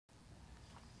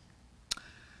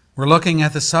We're looking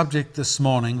at the subject this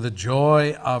morning, the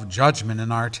joy of judgment,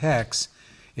 and our text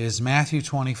is Matthew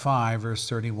 25, verse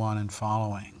 31 and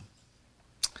following.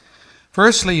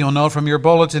 Firstly, you'll note from your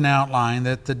bulletin outline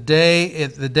that the day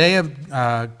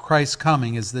of Christ's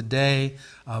coming is the day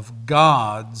of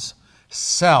God's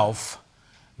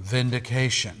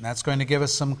self-vindication. That's going to give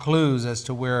us some clues as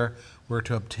to where we're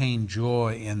to obtain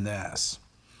joy in this.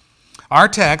 Our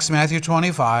text, Matthew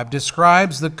 25,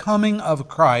 describes the coming of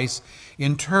Christ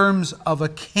in terms of a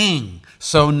king,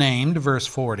 so named, verse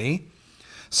 40,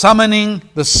 summoning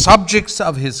the subjects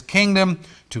of his kingdom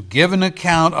to give an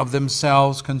account of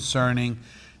themselves concerning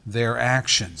their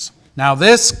actions. Now,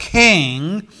 this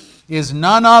king is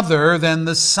none other than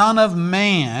the Son of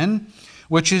Man,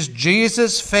 which is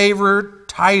Jesus' favorite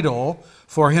title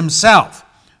for himself.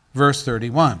 Verse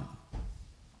 31.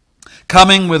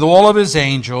 Coming with all of his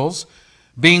angels,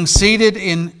 being seated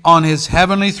on his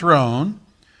heavenly throne,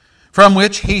 from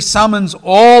which he summons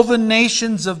all the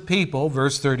nations of people,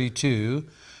 verse 32,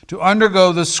 to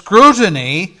undergo the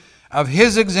scrutiny of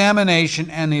his examination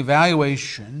and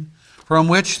evaluation, from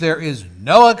which there is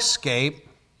no escape,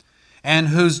 and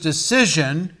whose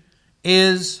decision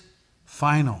is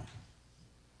final.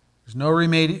 There's no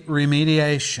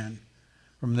remediation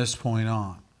from this point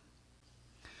on.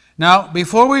 Now,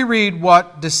 before we read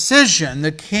what decision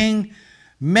the king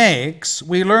makes,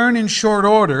 we learn in short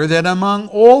order that among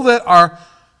all that are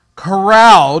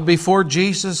corralled before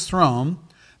Jesus' throne,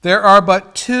 there are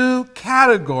but two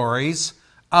categories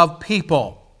of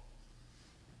people.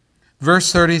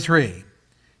 Verse 33,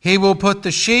 he will put the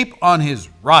sheep on his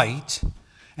right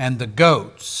and the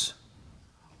goats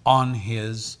on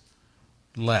his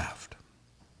left.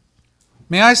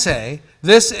 May I say,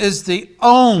 this is the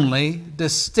only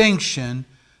distinction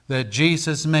that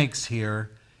Jesus makes here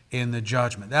in the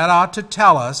judgment. That ought to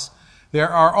tell us there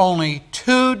are only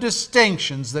two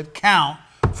distinctions that count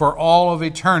for all of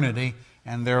eternity,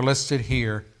 and they're listed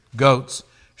here: goats,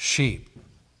 sheep.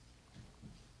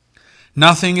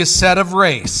 Nothing is said of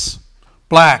race,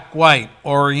 black, white,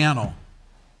 oriental.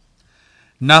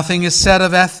 Nothing is said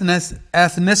of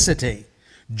ethnicity,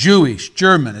 Jewish,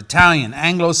 German, Italian,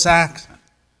 Anglo-Saxon.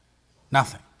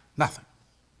 Nothing.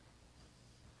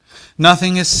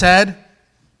 Nothing is said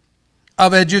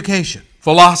of education,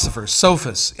 philosophers,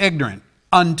 sophists, ignorant,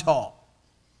 untaught.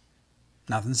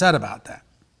 Nothing said about that.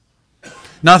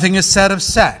 Nothing is said of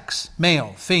sex,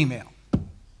 male, female.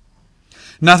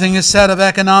 Nothing is said of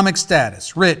economic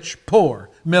status, rich, poor,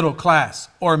 middle class,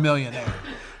 or millionaire.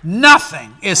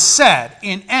 Nothing is said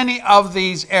in any of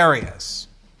these areas.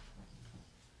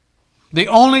 The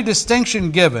only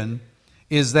distinction given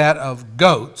is that of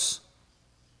goats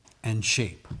and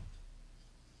sheep.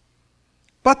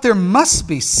 But there must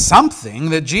be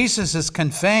something that Jesus is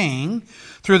conveying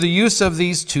through the use of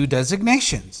these two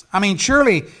designations. I mean,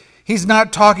 surely he's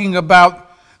not talking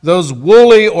about those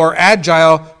woolly or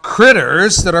agile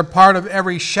critters that are part of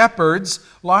every shepherd's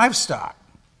livestock.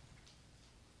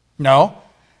 No,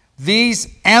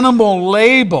 these animal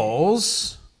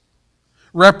labels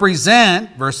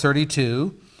represent, verse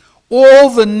 32,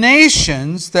 all the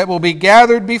nations that will be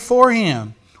gathered before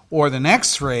him. Or the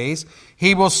next phrase,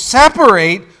 he will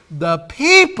separate the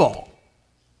people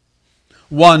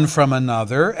one from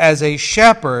another as a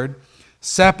shepherd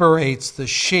separates the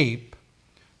sheep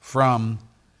from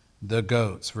the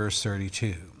goats. Verse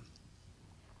 32.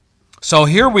 So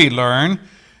here we learn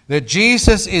that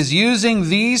Jesus is using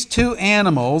these two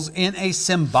animals in a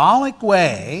symbolic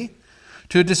way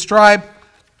to describe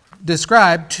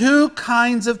two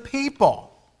kinds of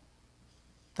people.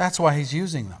 That's why he's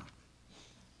using them.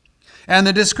 And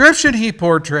the description he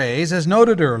portrays, as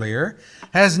noted earlier,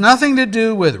 has nothing to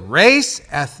do with race,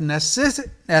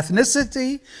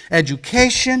 ethnicity,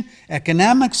 education,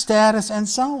 economic status, and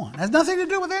so on. It has nothing to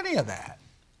do with any of that.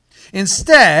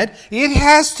 Instead, it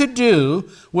has to do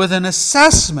with an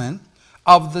assessment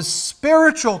of the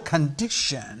spiritual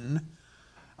condition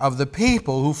of the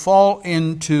people who fall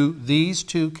into these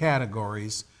two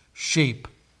categories: sheep,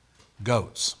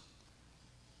 goats.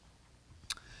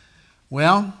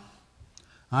 Well,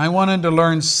 I wanted to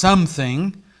learn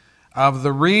something of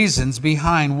the reasons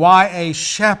behind why a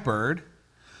shepherd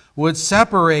would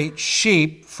separate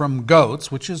sheep from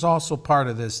goats, which is also part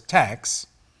of this text.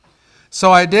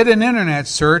 So I did an internet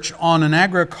search on an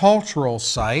agricultural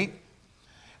site,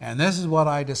 and this is what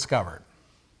I discovered.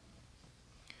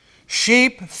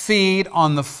 Sheep feed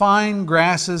on the fine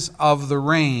grasses of the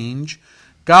range,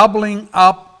 gobbling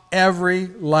up every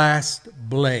last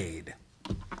blade.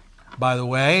 By the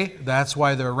way, that's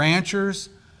why the ranchers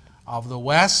of the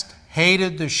West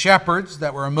hated the shepherds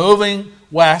that were moving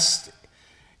west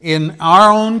in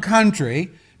our own country,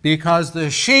 because the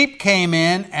sheep came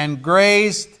in and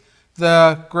grazed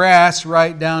the grass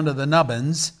right down to the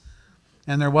nubbins,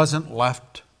 and there wasn't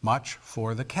left much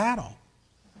for the cattle.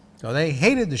 So they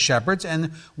hated the shepherds,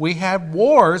 and we had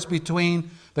wars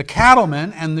between the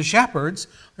cattlemen and the shepherds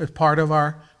as part of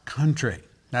our country.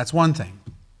 That's one thing.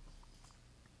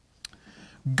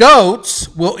 Goats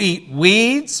will eat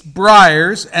weeds,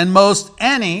 briars, and most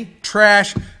any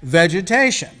trash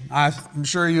vegetation. I'm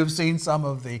sure you've seen some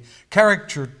of the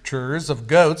caricatures of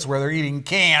goats where they're eating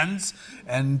cans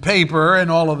and paper and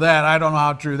all of that. I don't know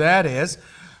how true that is,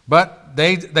 but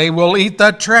they will eat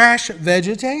the trash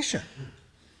vegetation.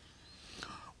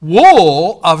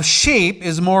 Wool of sheep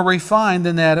is more refined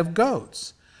than that of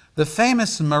goats. The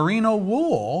famous merino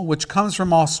wool, which comes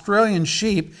from Australian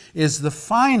sheep, is the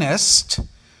finest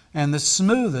and the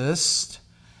smoothest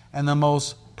and the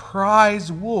most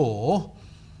prized wool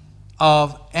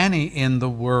of any in the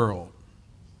world.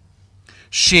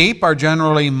 Sheep are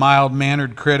generally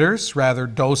mild-mannered critters, rather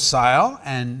docile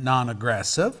and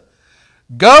non-aggressive.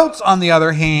 Goats, on the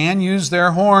other hand, use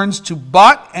their horns to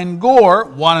butt and gore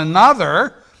one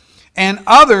another and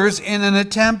others in an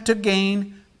attempt to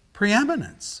gain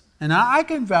preeminence. And I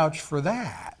can vouch for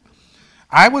that.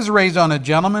 I was raised on a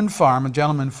gentleman farm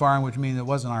which means it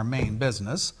wasn't our main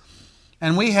business,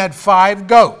 and we had 5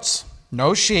 goats.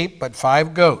 No sheep, but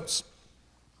 5 goats.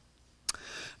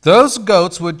 Those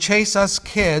goats would chase us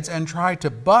kids and try to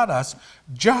butt us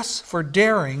just for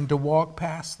daring to walk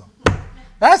past them.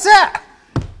 That's it.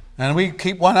 And we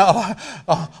keep one eye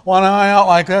out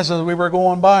like this as we were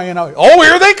going by, oh,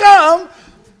 here they come.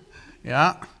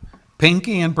 Yeah,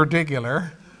 Pinky in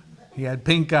particular. He had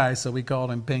pink eyes, so we called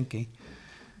him Pinky.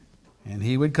 And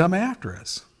he would come after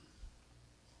us.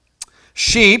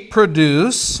 Sheep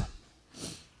produce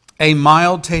a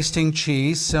mild-tasting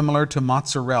cheese similar to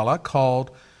mozzarella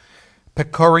called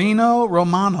Pecorino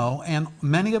Romano, and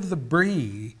many of the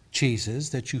brie cheeses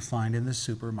that you find in the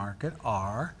supermarket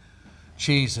are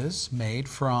cheeses made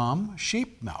from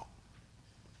sheep milk.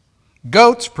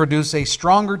 Goats produce a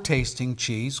stronger tasting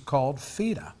cheese called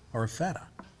feta or feta.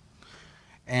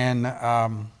 And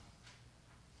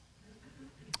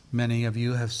many of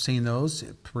you have seen those,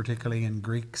 particularly in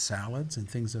Greek salads and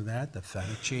things of that, the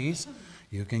feta cheese.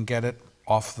 You can get it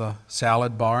off the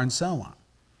salad bar and so on.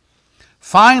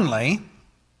 Finally,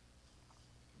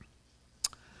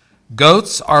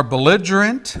 goats are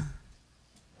belligerent,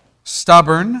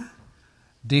 stubborn,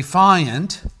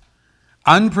 defiant,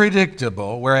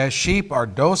 unpredictable, whereas sheep are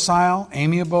docile,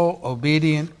 amiable,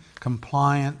 obedient,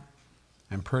 compliant,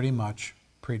 and pretty much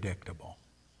predictable.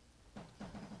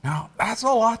 Now, that's a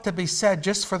lot to be said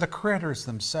just for the critters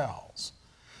themselves.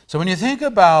 So when you think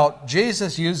about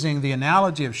Jesus using the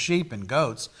analogy of sheep and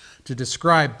goats to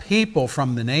describe people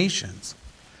from the nations,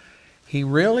 he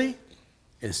really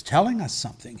is telling us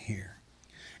something here.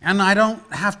 And I don't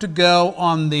have to go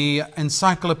on the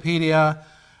encyclopedia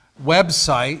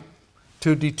website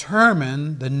to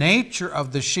determine the nature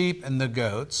of the sheep and the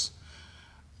goats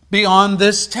beyond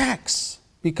this text.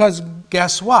 Because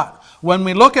guess what? When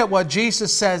we look at what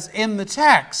Jesus says in the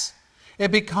text,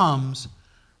 it becomes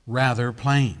rather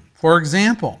plain. For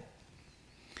example,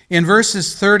 in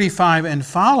verses 35 and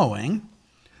following,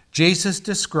 Jesus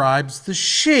describes the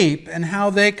sheep and how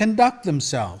they conduct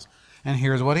themselves. And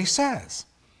here's what he says.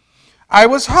 I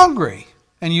was hungry,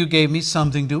 and you gave me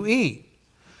something to eat.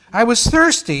 I was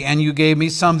thirsty, and you gave me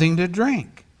something to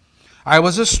drink. I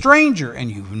was a stranger, and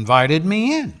you invited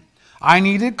me in. I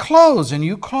needed clothes, and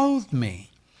you clothed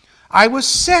me. I was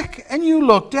sick, and you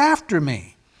looked after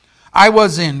me. I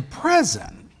was in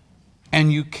prison,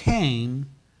 and you came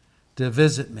to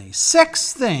visit me.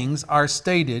 6 things are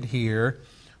stated here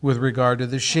with regard to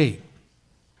the sheep.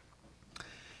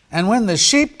 And when the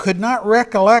sheep could not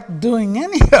recollect doing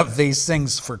any of these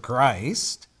things for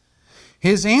Christ,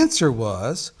 his answer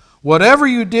was, whatever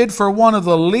you did for one of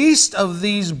the least of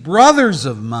these brothers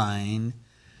of mine,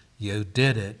 you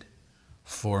did it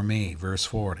for me. Verse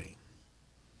 40.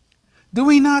 Do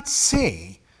we not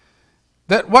see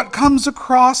that what comes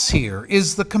across here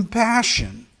is the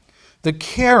compassion, the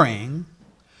caring,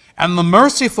 and the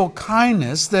merciful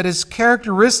kindness that is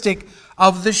characteristic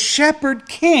of the shepherd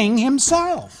king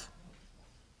himself?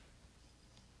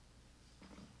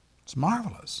 It's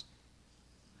marvelous.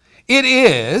 It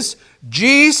is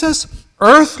Jesus'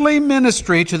 earthly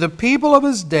ministry to the people of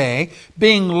his day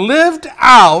being lived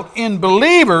out in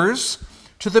believers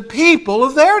to the people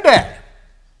of their day.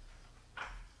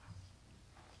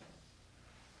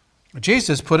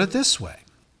 Jesus put it this way.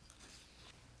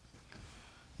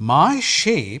 My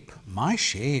sheep,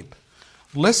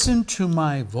 listen to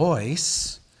my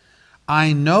voice.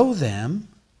 I know them,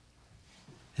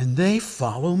 and they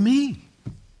follow me.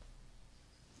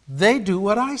 They do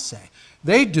what I say.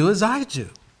 They do as I do.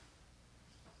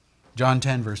 John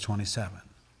 10, verse 27.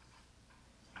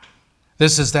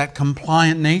 This is that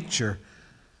compliant nature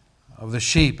of the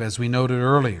sheep, as we noted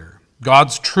earlier.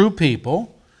 God's true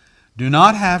people do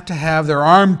not have to have their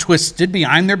arm twisted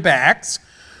behind their backs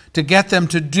to get them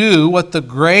to do what the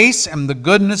grace and the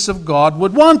goodness of God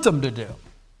would want them to do.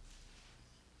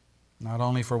 Not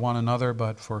only for one another,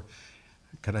 but for,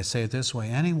 could I say it this way,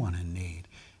 anyone in need,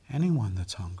 anyone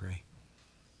that's hungry,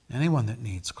 anyone that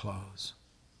needs clothes.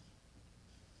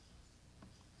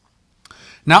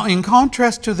 Now, in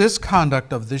contrast to this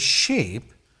conduct of the sheep,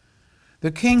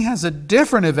 the king has a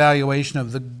different evaluation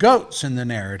of the goats in the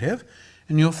narrative,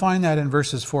 and you'll find that in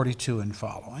verses 42 and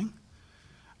following.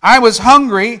 I was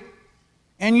hungry,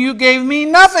 and you gave me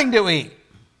nothing to eat.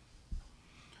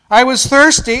 I was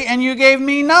thirsty, and you gave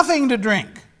me nothing to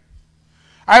drink.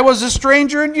 I was a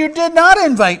stranger, and you did not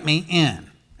invite me in,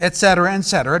 etc.,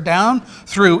 etc., down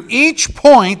through each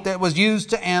point that was used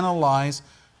to analyze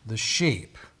the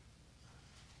sheep.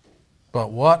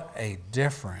 But what a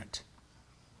different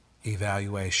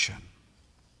evaluation.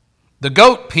 The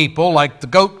goat people, like the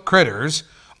goat critters,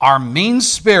 are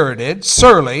mean-spirited,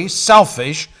 surly,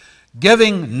 selfish,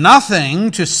 giving nothing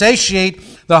to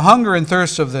satiate the hunger and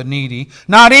thirst of the needy,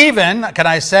 not even, can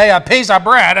I say, a piece of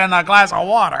bread and a glass of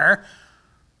water.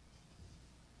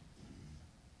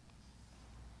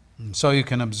 And so you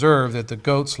can observe that the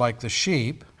goats, like the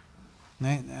sheep,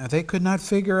 they could not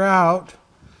figure out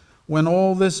when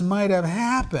all this might have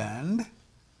happened.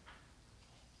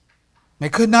 They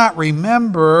could not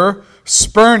remember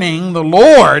spurning the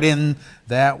Lord in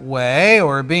that way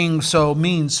or being so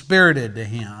mean-spirited to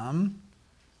him.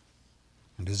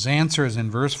 And his answer is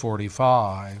in verse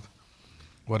 45.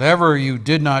 Whatever you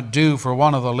did not do for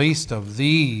one of the least of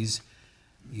these,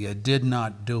 you did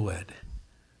not do it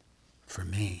for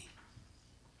me.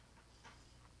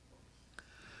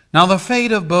 Now the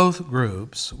fate of both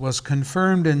groups was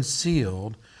confirmed and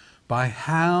sealed by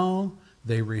how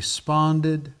they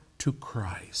responded to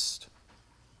Christ.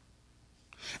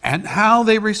 And how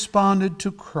they responded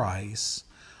to Christ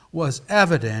was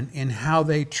evident in how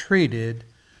they treated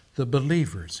the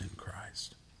believers in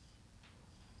Christ.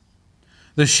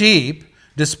 The sheep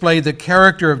displayed the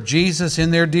character of Jesus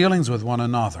in their dealings with one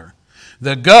another.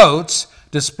 The goats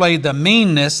displayed the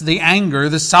meanness, the anger,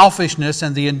 the selfishness,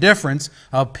 and the indifference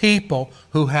of people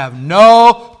who have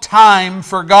no time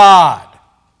for God.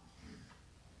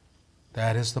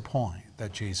 That is the point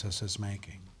that Jesus is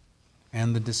making,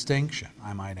 and the distinction,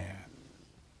 I might add.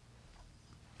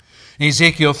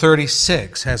 Ezekiel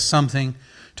 36 has something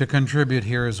to contribute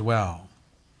here as well.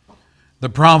 The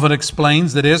prophet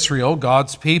explains that Israel,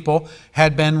 God's people,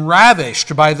 had been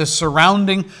ravished by the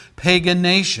surrounding pagan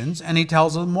nations, and he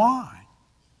tells them why.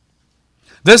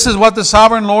 This is what the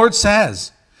sovereign Lord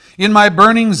says. In my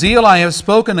burning zeal I have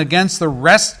spoken against the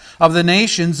rest of the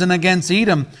nations and against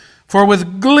Edom. For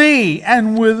with glee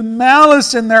and with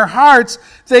malice in their hearts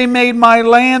they made my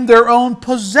land their own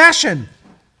possession,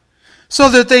 so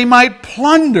that they might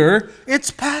plunder its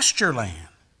pasture land.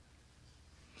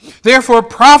 Therefore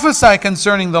prophesy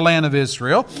concerning the land of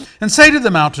Israel, and say to the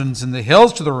mountains and the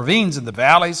hills, to the ravines and the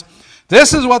valleys,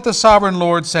 this is what the sovereign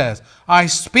Lord says. I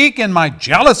speak in my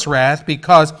jealous wrath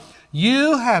because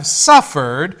you have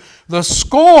suffered the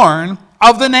scorn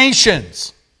of the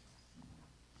nations.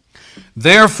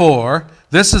 Therefore,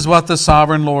 this is what the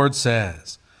sovereign Lord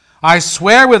says. I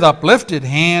swear with uplifted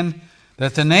hand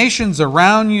that the nations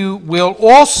around you will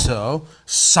also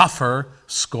suffer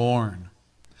scorn.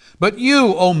 But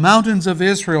you, O mountains of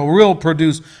Israel, will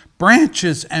produce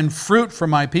branches and fruit for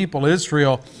my people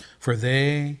Israel, for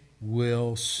they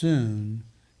will soon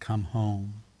come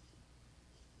home.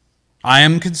 I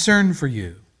am concerned for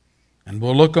you, and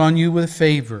will look on you with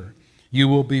favor. You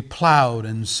will be plowed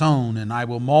and sown, and I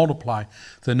will multiply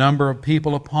the number of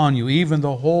people upon you, even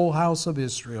the whole house of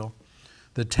Israel.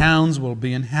 The towns will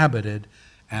be inhabited,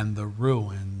 and the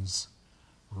ruins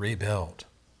rebuilt.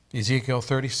 Ezekiel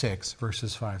 36,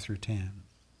 verses 5 through 10.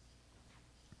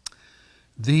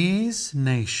 These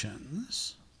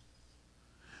nations,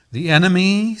 the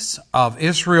enemies of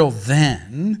Israel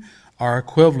then, are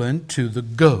equivalent to the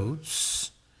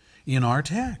goats in our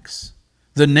text.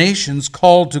 The nations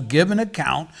called to give an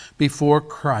account before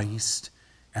Christ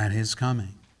at his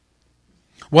coming.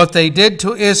 What they did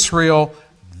to Israel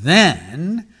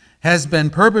then has been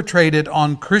perpetrated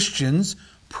on Christians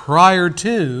prior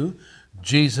to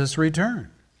Jesus' return.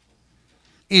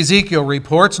 Ezekiel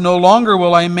reports, no longer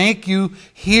will I make you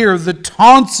hear the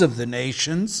taunts of the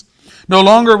nations. No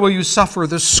longer will you suffer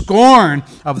the scorn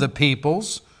of the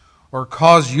peoples, or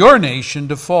cause your nation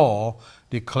to fall,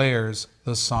 declares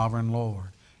the sovereign Lord.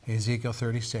 Ezekiel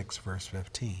 36, verse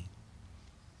 15.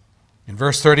 In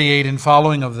verse 38 and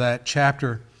following of that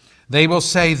chapter, they will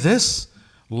say, this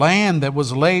land that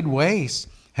was laid waste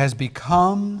has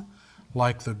become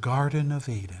like the Garden of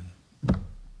Eden.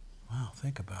 Wow,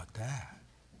 think about that.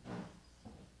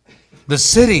 The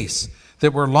cities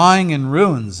that were lying in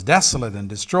ruins, desolate and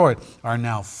destroyed, are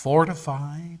now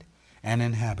fortified and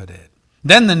inhabited.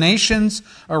 Then the nations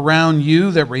around you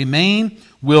that remain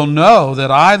will know that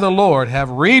I, the Lord,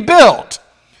 have rebuilt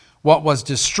what was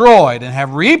destroyed and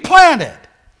have replanted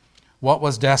what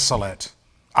was desolate.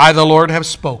 I, the Lord, have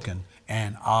spoken,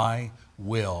 and I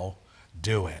will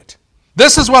do it.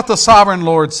 This is what the sovereign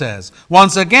Lord says.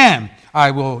 Once again,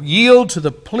 I will yield to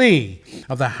the plea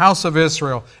of the house of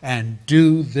Israel and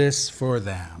do this for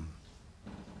them.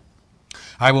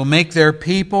 I will make their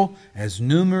people as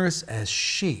numerous as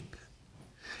sheep,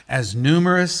 as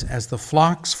numerous as the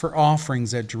flocks for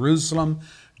offerings at Jerusalem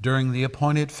during the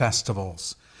appointed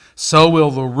festivals. So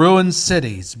will the ruined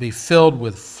cities be filled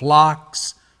with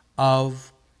flocks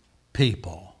of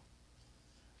people.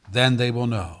 Then they will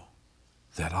know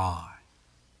that I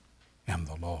am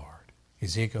the Lord.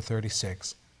 Ezekiel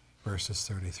 36, verses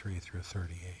 33 through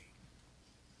 38.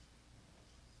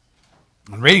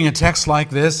 When reading a text like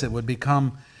this, it would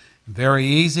become very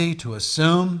easy to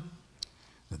assume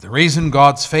that the reason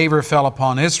God's favor fell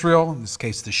upon Israel, in this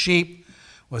case the sheep,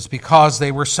 was because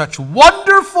they were such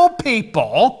wonderful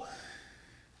people,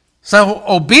 so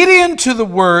obedient to the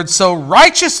word, so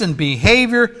righteous in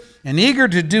behavior, and eager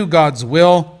to do God's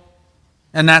will,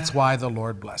 and that's why the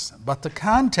Lord blessed them. But the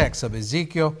context of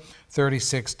Ezekiel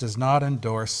 36 does not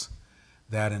endorse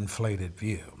that inflated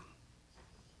view.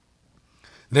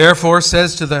 Therefore say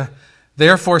to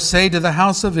the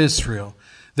house of Israel,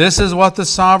 this is what the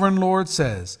sovereign Lord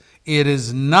says. It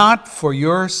is not for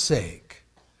your sake,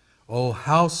 O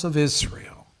house of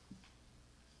Israel,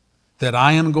 that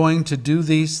I am going to do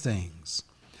these things,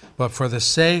 but for the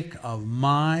sake of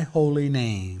my holy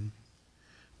name,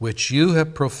 which you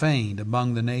have profaned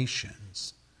among the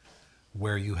nations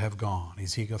where you have gone.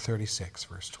 Ezekiel 36,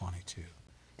 verse 22.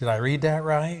 Did I read that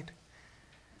right?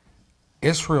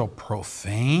 Israel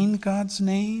profaned God's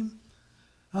name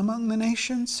among the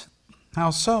nations?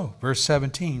 How so? Verse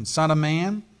 17, Son of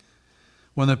man,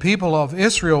 when the people of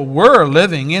Israel were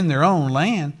living in their own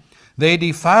land, they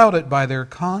defiled it by their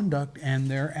conduct and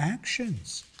their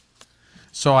actions.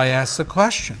 So I ask the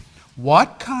question,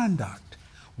 what conduct?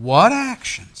 What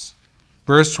actions?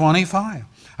 Verse 25,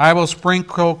 I will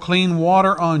sprinkle clean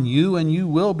water on you, and you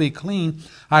will be clean.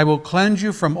 I will cleanse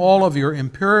you from all of your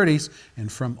impurities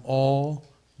and from all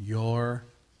your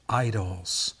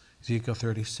idols. Ezekiel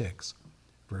 36,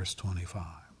 verse 25.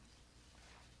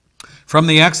 From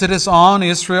the Exodus on,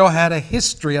 Israel had a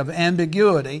history of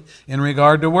ambiguity in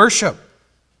regard to worship.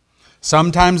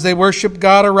 Sometimes they worshiped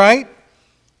God aright.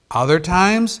 Other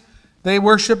times they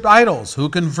worshiped idols. Who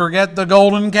can forget the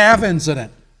golden calf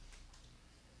incident?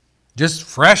 Just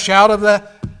fresh out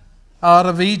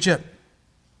of Egypt.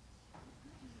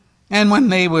 And when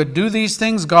they would do these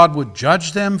things, God would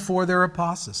judge them for their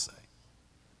apostasy.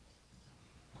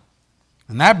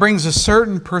 And that brings a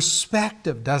certain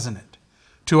perspective, doesn't it,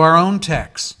 to our own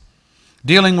text,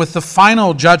 dealing with the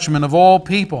final judgment of all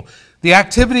people. The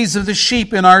activities of the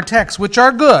sheep in our text, which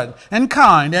are good and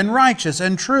kind and righteous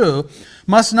and true,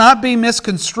 must not be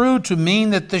misconstrued to mean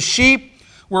that the sheep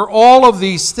were all of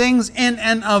these things in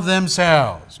and of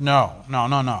themselves.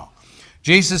 No.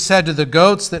 Jesus said to the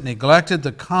goats that neglected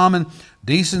the common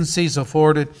decencies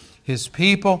afforded his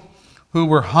people, who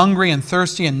were hungry and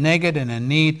thirsty and naked and in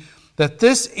need, that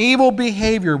this evil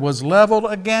behavior was leveled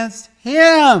against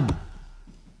him.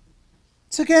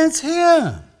 It's against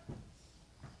him.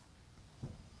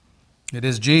 It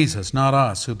is Jesus, not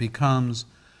us, who becomes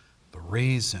the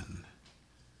reason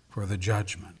for the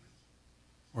judgment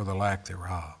or the lack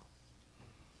thereof.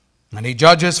 And he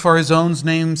judges for his own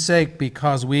name's sake,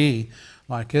 because we,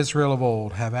 like Israel of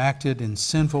old, have acted in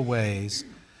sinful ways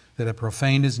that have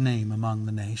profaned his name among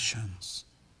the nations.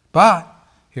 But,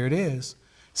 here it is,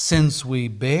 since we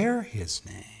bear his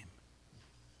name,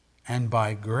 and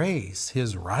by grace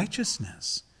his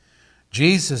righteousness,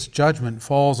 Jesus' judgment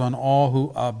falls on all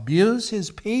who abuse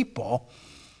his people,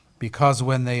 because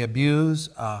when they abuse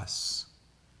us,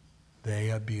 they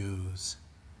abuse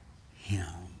him.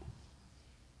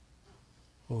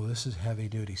 Oh, this is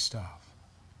heavy-duty stuff.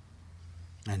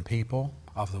 And people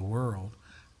of the world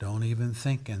don't even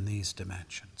think in these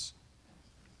dimensions.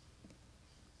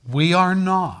 We are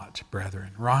not,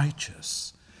 brethren,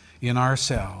 righteous in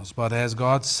ourselves, but as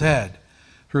God said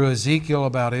through Ezekiel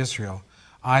about Israel,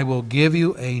 I will give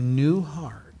you a new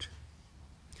heart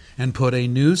and put a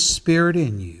new spirit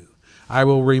in you. I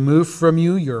will remove from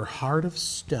you your heart of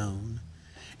stone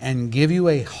and give you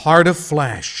a heart of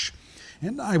flesh.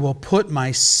 And I will put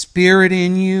my spirit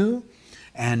in you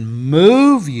and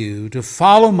move you to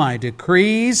follow my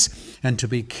decrees and to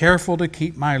be careful to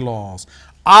keep my laws.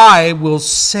 I will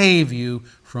save you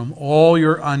from all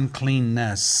your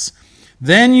uncleanness.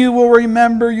 Then you will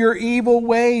remember your evil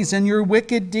ways and your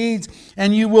wicked deeds,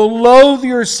 and you will loathe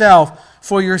yourself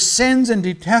for your sins and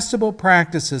detestable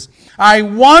practices. I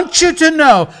want you to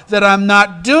know that I'm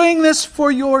not doing this for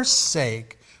your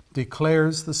sake,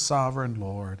 declares the sovereign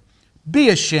Lord. Be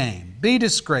ashamed, be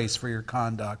disgraced for your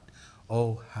conduct,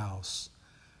 O house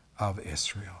of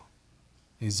Israel.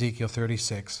 Ezekiel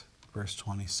 36, verse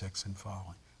 26 and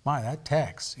following. My, that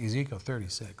text, Ezekiel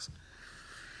 36,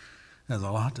 has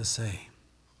a lot to say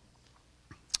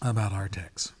about our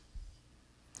text.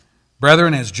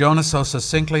 Brethren, as Jonah so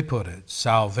succinctly put it,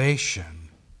 salvation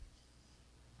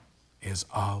is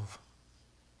of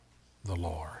the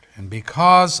Lord, and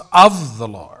because of the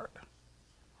Lord.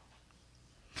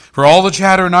 For all the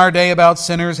chatter in our day about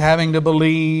sinners having to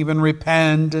believe and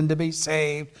repent and to be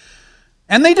saved,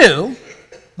 and they do,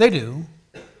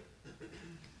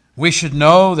 we should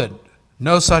know that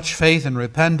no such faith and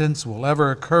repentance will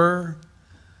ever occur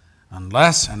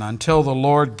unless and until the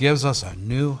Lord gives us a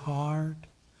new heart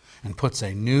and puts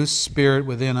a new spirit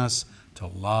within us to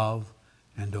love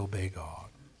and obey God.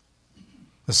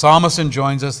 The psalmist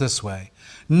enjoins us this way: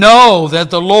 know that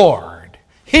the Lord,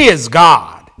 He is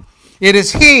God. It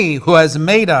is He who has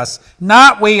made us,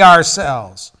 not we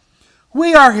ourselves.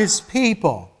 We are His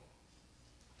people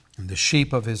and the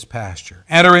sheep of His pasture.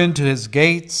 Enter into His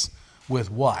gates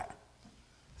with what?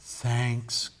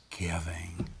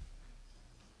 Thanksgiving.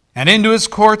 And into His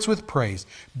courts with praise.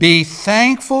 Be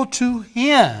thankful to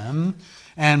Him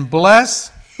and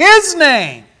bless His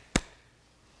name.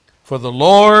 For the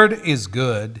Lord is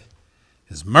good,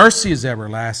 His mercy is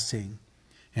everlasting,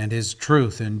 and His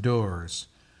truth endures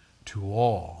to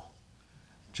all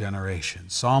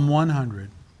generations. Psalm 100,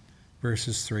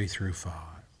 verses 3 through 5.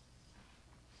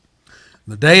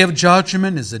 The day of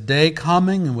judgment is a day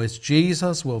coming in which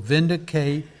Jesus will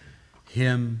vindicate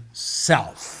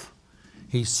Himself.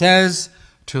 He says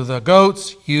to the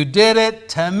goats, you did it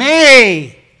to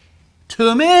me,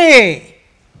 to me.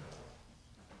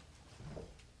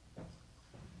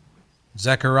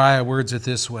 Zechariah words it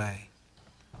this way: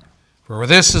 for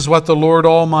this is what the Lord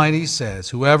Almighty says,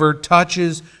 whoever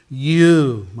touches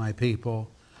you, my people,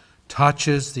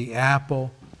 touches the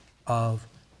apple of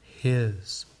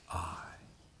His eye.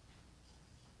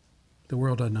 The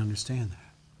world doesn't understand that.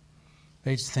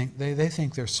 They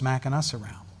think they're smacking us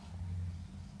around.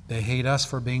 They hate us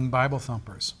for being Bible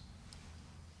thumpers,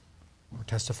 for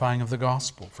testifying of the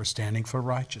gospel, for standing for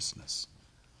righteousness.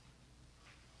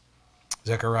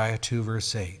 Zechariah 2,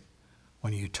 verse 8,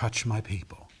 when you touch my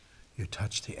people, you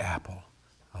touch the apple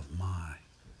of my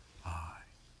eye.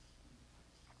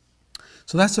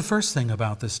 So that's the first thing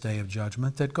about this day of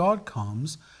judgment, that God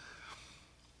comes,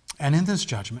 and in this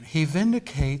judgment, He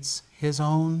vindicates His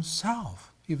own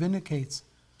self. He vindicates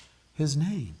His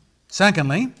name.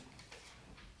 Secondly,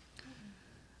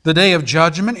 the day of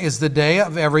judgment is the day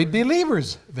of every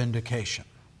believer's vindication.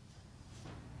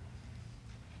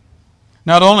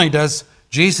 Not only does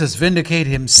Jesus vindicate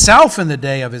Himself in the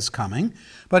day of His coming,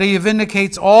 but He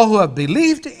vindicates all who have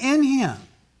believed in Him.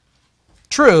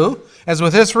 True, as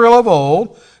with Israel of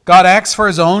old, God acts for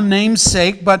His own name's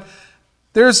sake, but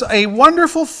there's a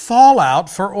wonderful fallout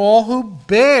for all who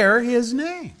bear His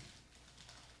name.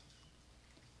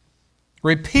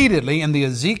 Repeatedly in the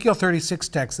Ezekiel 36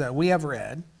 text that we have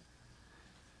read,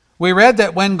 we read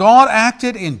that when God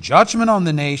acted in judgment on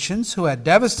the nations who had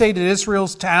devastated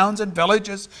Israel's towns and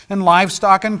villages and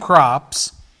livestock and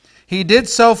crops, He did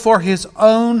so for His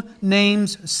own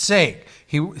name's sake.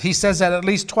 He says that at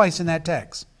least twice in that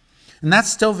text. And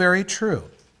that's still very true.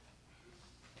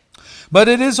 But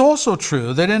it is also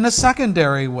true that in a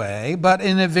secondary way, but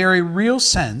in a very real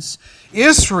sense,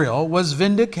 Israel was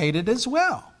vindicated as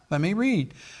well. Let me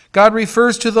read. God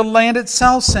refers to the land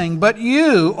itself, saying, but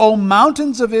you, O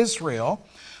mountains of Israel,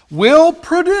 will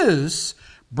produce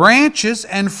branches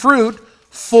and fruit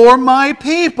for my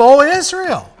people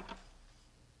Israel,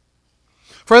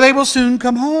 for they will soon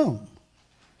come home.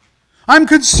 I'm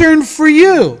concerned for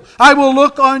you. I will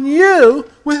look on you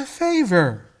with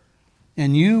favor,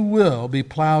 and you will be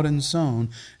plowed and sown,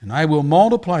 and I will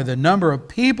multiply the number of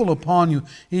people upon you,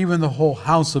 even the whole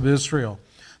house of Israel.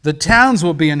 The towns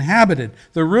will be inhabited,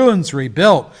 the ruins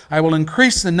rebuilt. I will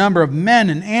increase the number of men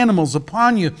and animals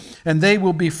upon you, and they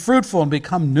will be fruitful and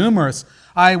become numerous.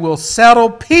 I will settle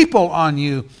people on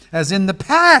you as in the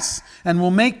past, and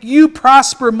will make you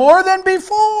prosper more than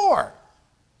before.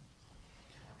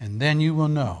 And then you will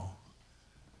know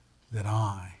that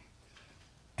I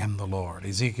am the Lord.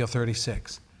 Ezekiel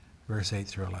 36, verse 8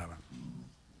 through 11.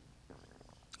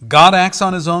 God acts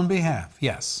on his own behalf.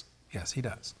 Yes, he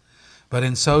does. But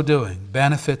in so doing,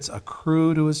 benefits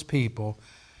accrue to his people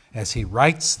as he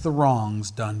rights the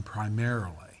wrongs done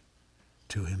primarily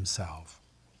to himself.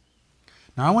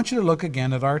 Now I want you to look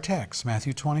again at our text,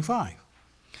 Matthew 25.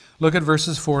 Look at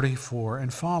verses 44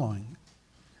 and following.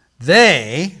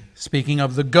 They, speaking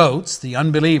of the goats, the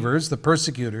unbelievers, the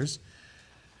persecutors,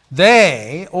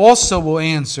 they also will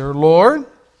answer, Lord,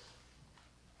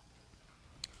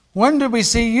 when did we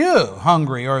see you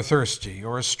hungry or thirsty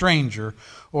or a stranger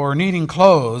or needing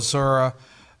clothes or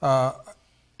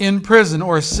in prison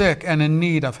or sick and in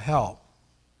need of help?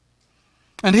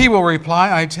 And he will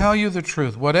reply, I tell you the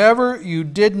truth, whatever you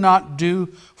did not do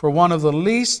for one of the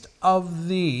least of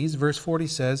these, verse 40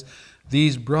 says,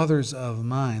 these brothers of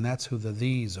mine, that's who the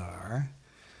these are.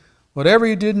 Whatever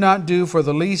you did not do for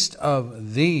the least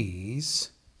of these,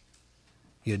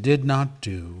 you did not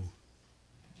do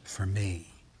for me.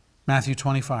 Matthew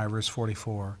 25, verse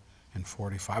 44 and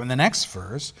 45. And the next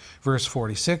verse, verse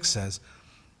 46 says,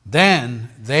 then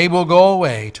they will go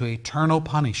away to eternal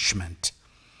punishment,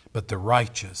 but the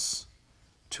righteous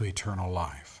to eternal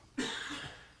life.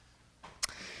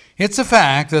 It's a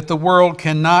fact that the world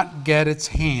cannot get its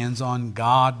hands on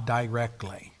God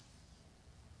directly.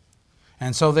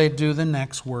 And so they do the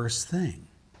next worst thing.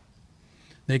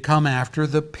 They come after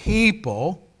the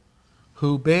people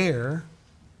who bear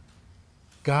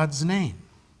God's name.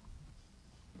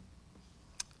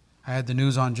 I had the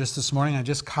news on just this morning. I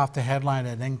just caught the headline.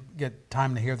 I didn't get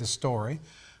time to hear the story.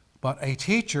 But a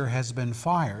teacher has been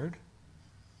fired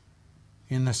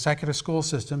in the secular school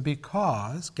system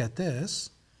because, get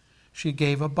this, she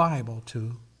gave a Bible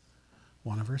to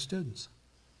one of her students.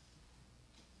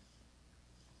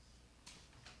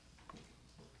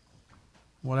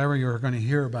 Whatever you're going to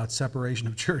hear about separation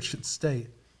of church and state,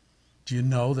 do you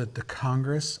know that the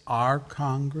Congress, our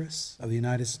Congress of the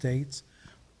United States,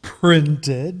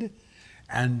 printed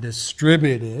and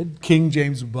distributed King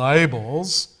James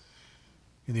Bibles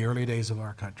in the early days of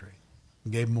our country?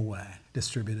 Gave them away,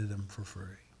 distributed them for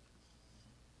free.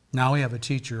 Now we have a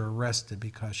teacher arrested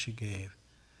because she gave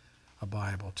a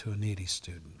Bible to a needy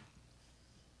student.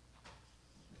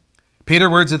 Peter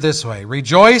words it this way,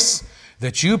 rejoice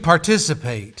that you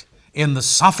participate in the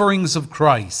sufferings of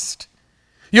Christ.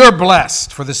 You're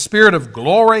blessed, for the Spirit of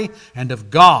glory and of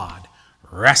God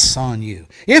rests on you.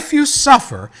 If you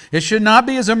suffer, it should not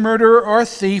be as a murderer or a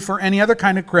thief or any other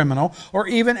kind of criminal, or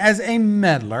even as a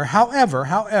meddler.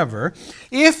 However,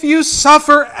 if you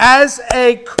suffer as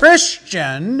a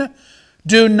Christian,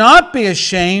 do not be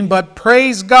ashamed, but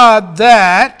praise God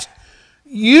that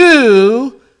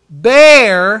you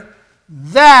bear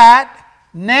that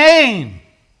name.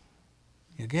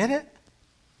 You get it?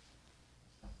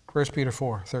 1 Peter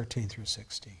 4, 13 through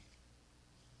 16.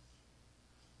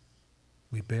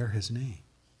 We bear his name.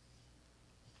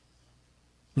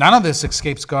 None of this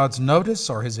escapes God's notice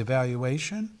or his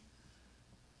evaluation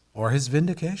or his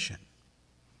vindication.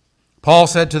 Paul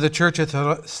said to the church at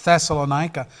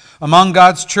Thessalonica, among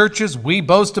God's churches, we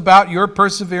boast about your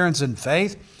perseverance in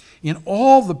faith in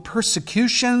all the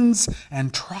persecutions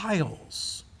and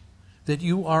trials that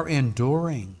you are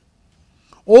enduring.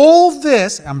 All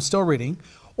this, I'm still reading,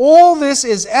 all this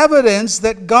is evidence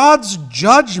that God's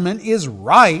judgment is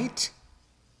right.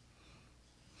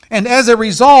 And as a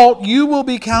result, you will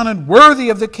be counted worthy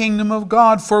of the kingdom of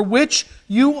God for which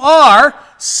you are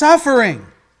suffering.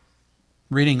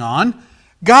 Reading on,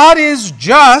 God is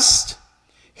just.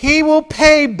 He will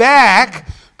pay back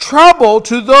trouble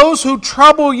to those who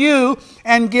trouble you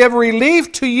and give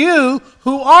relief to you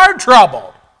who are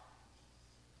troubled.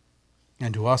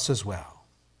 And to us as well.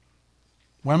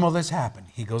 When will this happen?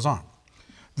 He goes on.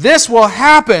 This will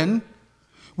happen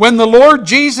when the Lord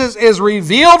Jesus is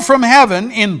revealed from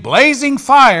heaven in blazing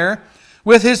fire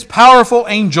with his powerful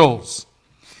angels.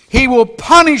 He will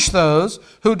punish those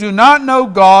who do not know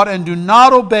God and do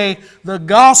not obey the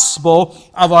gospel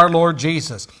of our Lord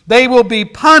Jesus. They will be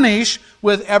punished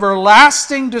with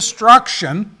everlasting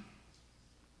destruction.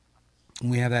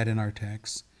 We have that in our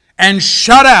text. And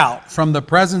shut out from the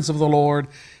presence of the Lord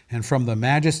and from the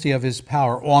majesty of his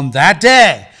power on that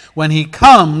day when he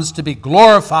comes to be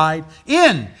glorified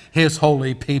in his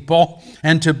holy people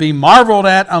and to be marveled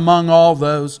at among all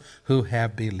those who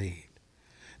have believed.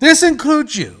 This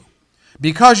includes you,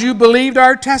 because you believed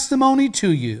our testimony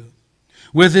to you.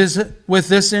 With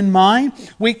this in mind,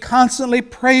 we constantly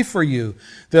pray for you,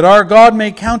 that our God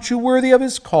may count you worthy of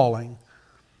His calling,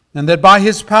 and that by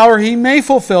His power He may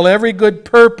fulfill every good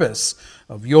purpose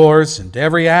of yours and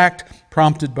every act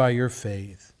prompted by your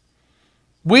faith.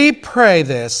 We pray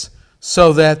this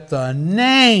so that the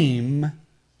name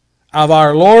of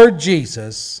our Lord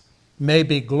Jesus may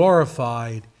be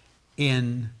glorified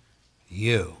in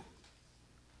you,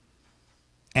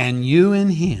 and you in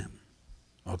Him,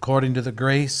 according to the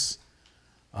grace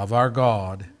of our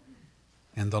God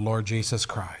and the Lord Jesus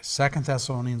Christ. 2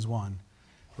 Thessalonians 1,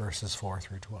 verses 4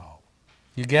 through 12.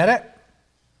 You get it?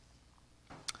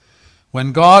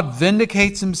 When God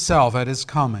vindicates Himself at His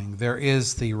coming, there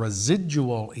is the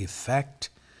residual effect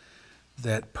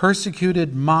that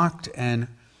persecuted, mocked, and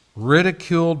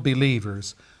ridiculed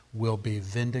believers will be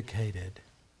vindicated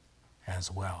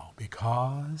as well.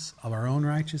 Because of our own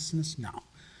righteousness? No.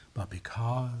 But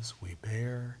because we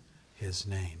bear His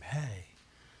name. Hey,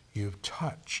 you've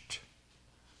touched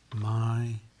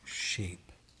my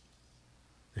sheep,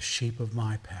 the sheep of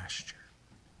my pasture.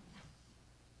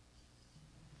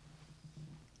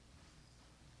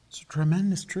 It's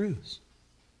tremendous truths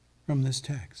from this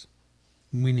text.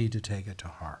 We need to take it to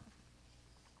heart.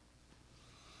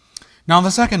 Now,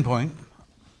 the second point,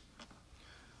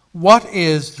 what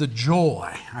is the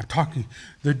joy? I'm talking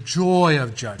the joy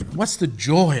of judgment. What's the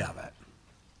joy of it?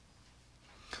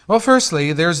 Well,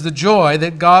 firstly, there's the joy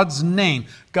that God's name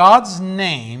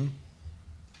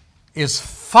is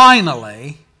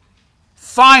finally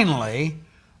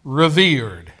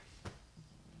revered.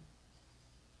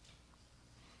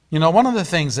 You know, one of the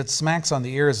things that smacks on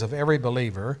the ears of every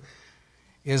believer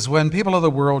is when people of the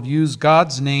world use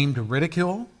God's name to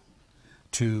ridicule,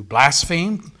 to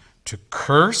blaspheme, to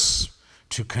curse,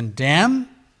 to condemn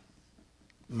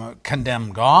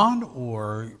God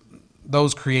or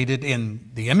those created in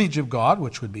the image of God,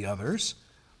 which would be others.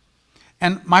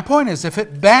 And my point is, if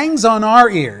it bangs on our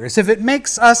ears, if it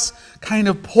makes us kind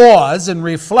of pause and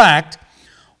reflect,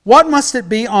 what must it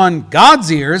be on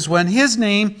God's ears when His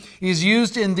name is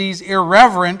used in these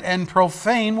irreverent and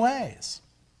profane ways?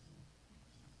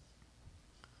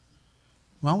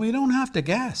 Well, we don't have to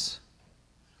guess.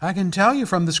 I can tell you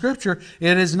from the Scripture,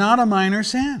 it is not a minor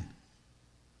sin.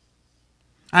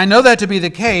 I know that to be the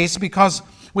case because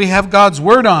we have God's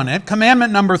Word on it.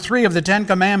 Commandment number 3 of the 10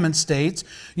 Commandments states,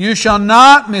 "You shall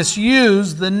not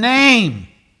misuse the name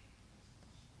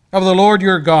of the Lord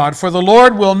your God, for the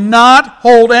Lord will not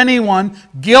hold anyone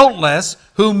guiltless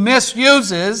who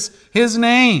misuses His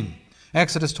name."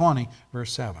 Exodus 20,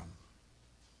 verse 7.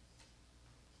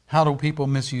 How do people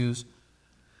misuse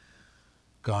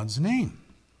God's name?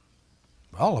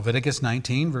 Well, Leviticus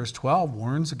 19, verse 12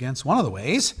 warns against one of the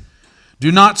ways.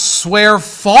 "Do not swear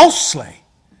falsely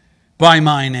by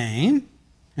my name,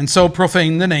 and so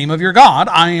profane the name of your God.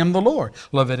 I am the Lord."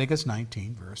 Leviticus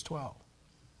 19, verse 12.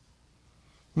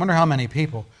 I wonder how many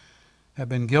people have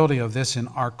been guilty of this in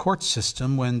our court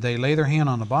system when they lay their hand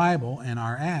on the Bible and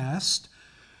are asked,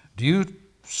 "Do you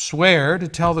swear to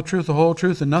tell the truth, the whole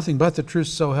truth, and nothing but the truth,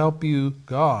 so help you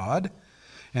God?"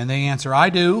 And they answer, "I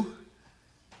do."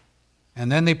 And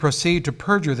then they proceed to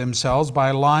perjure themselves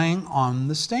by lying on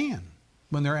the stand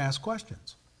when they're asked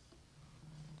questions.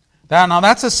 Now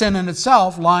that's a sin in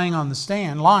itself, lying on the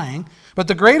stand, lying. But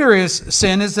the greater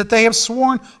sin is that they have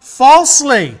sworn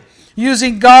falsely,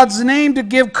 using God's name to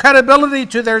give credibility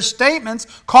to their statements,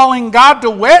 calling God to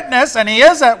witness, and He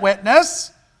is that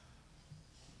witness.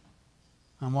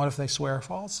 And what if they swear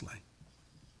falsely?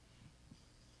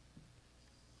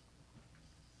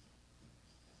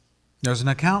 There's an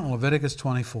account in Leviticus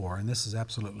 24, and this is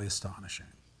absolutely astonishing.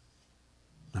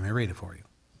 Let me read it for you.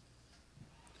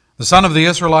 "The son of the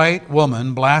Israelite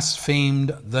woman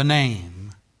blasphemed the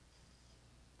name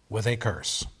with a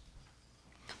curse.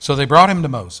 So they brought him to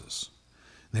Moses.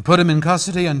 They put him in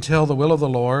custody until the will of the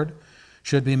Lord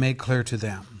should be made clear to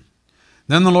them.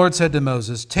 Then the Lord said to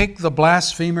Moses, 'Take the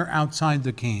blasphemer outside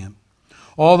the camp.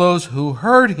 All those who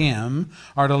heard him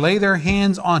are to lay their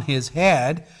hands on his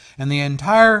head, and the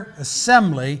entire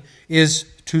assembly is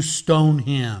to stone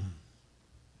him.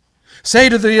 Say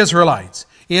to the Israelites,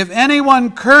 if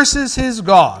anyone curses his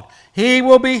God, he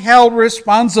will be held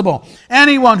responsible.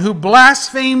 Anyone who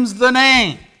blasphemes the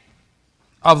name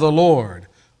of the Lord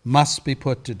must be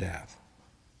put to death.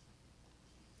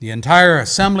 The entire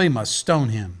assembly must stone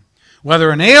him,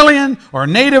 whether an alien or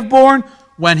native born.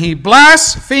 When he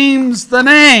blasphemes the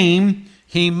name,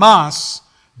 he must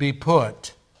be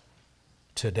put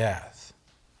to death."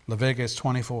 Leviticus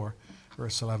 24,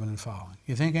 verse 11 and following.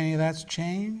 You think any of that's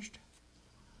changed?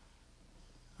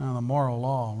 Now, the moral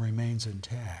law remains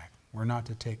intact. We're not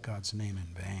to take God's name in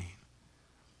vain.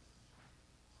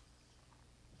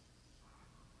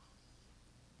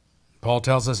 Paul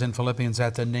tells us in Philippians,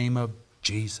 at the name of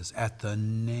Jesus, at the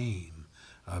name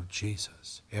of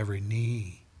Jesus, every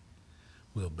knee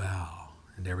will bow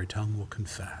and every tongue will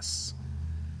confess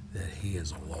that He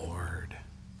is Lord.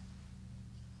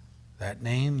 That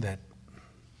name that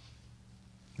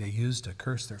they used to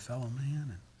curse their fellow man,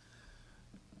 and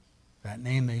that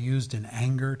name they used in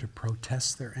anger to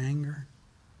protest their anger,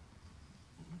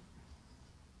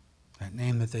 that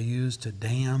name that they used to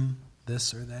damn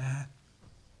this or that,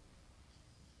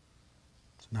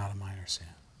 it's not a minor sin.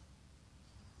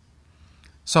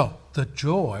 So, the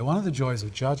joy, one of the joys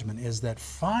of judgment is that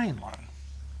finally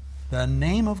the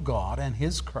name of God and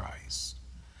His Christ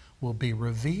will be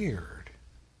revered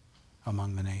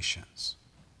among the nations.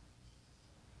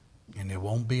 And it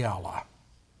won't be Allah.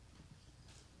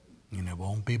 And it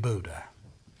won't be Buddha.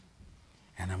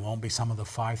 And it won't be some of the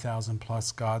 5,000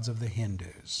 plus gods of the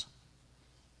Hindus.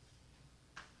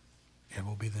 It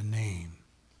will be the name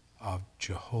of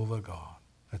Jehovah God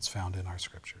that's found in our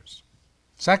scriptures.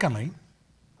 Secondly,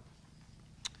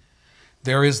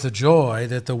 there is the joy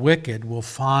that the wicked will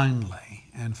finally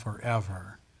and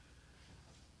forever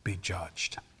be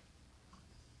judged.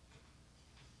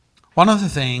 One of the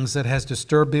things that has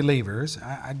disturbed believers,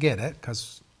 I get it,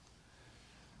 because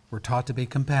we're taught to be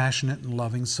compassionate and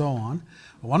loving, so on.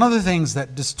 But one of the things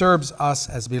that disturbs us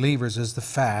as believers is the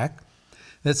fact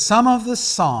that some of the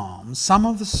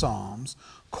Psalms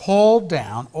call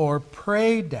down or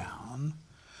pray down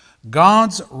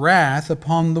God's wrath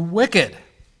upon the wicked.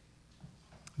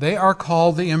 They are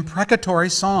called the imprecatory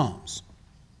Psalms.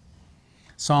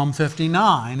 Psalm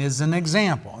 59 is an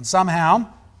example. And somehow,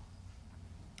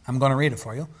 I'm going to read it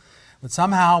for you, but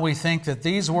somehow we think that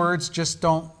these words just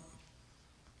don't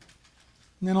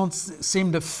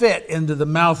seem to fit into the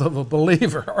mouth of a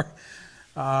believer.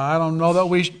 I don't know that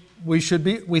we should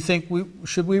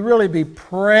really be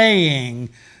praying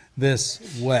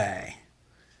this way?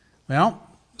 Well,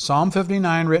 Psalm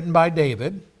 59, written by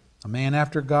David, a man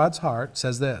after God's heart,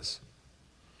 says this: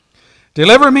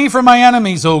 Deliver me from my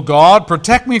enemies, O God.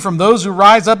 Protect me from those who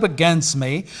rise up against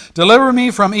me. Deliver me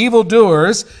from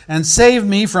evildoers and save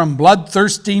me from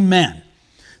bloodthirsty men.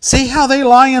 See how they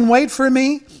lie in wait for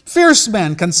me? Fierce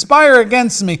men conspire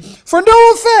against me for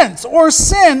no offense or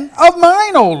sin of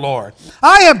mine, O Lord.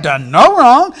 I have done no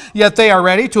wrong, yet they are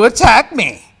ready to attack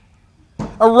me.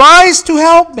 Arise to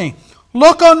help me.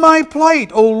 Look on my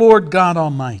plight, O Lord God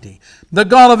Almighty, the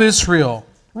God of Israel.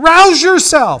 Rouse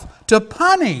yourself to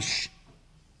punish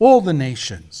all the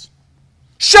nations.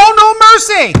 Show no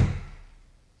mercy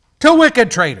to wicked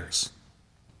traitors.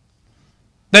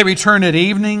 They return at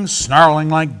evening, snarling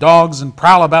like dogs, and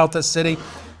prowl about the city.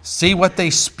 See what they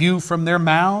spew from their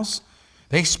mouths?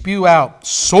 They spew out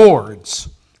swords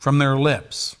from their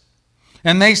lips.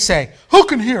 And they say, who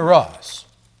can hear us?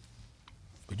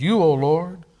 But you, O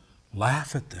Lord,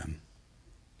 laugh at them.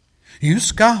 You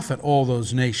scoff at all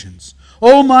those nations.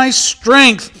 O my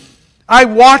strength, I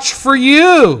watch for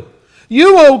you.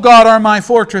 You, O God, are my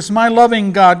fortress, my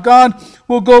loving God. God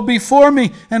will go before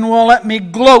me and will let me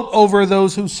gloat over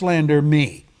those who slander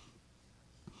me.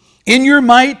 In your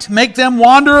might, make them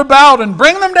wander about and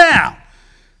bring them down.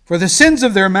 For the sins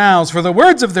of their mouths, for the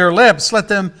words of their lips, let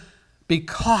them be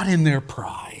caught in their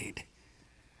pride.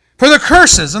 For the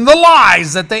curses and the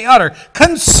lies that they utter,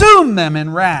 consume them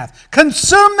in wrath.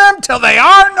 Consume them till they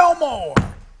are no more.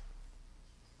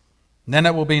 Then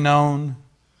it will be known.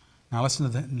 Now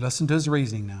listen to his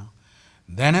reasoning now.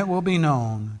 Then it will be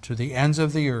known to the ends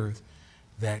of the earth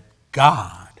that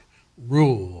God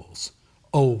rules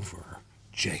over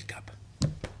Jacob.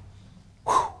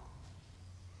 Whew.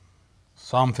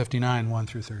 Psalm 59, 1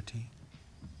 through 13.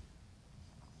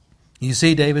 You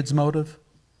see David's motive?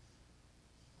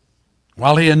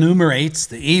 While he enumerates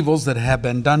the evils that have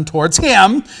been done towards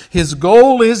him, his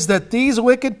goal is that these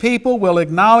wicked people will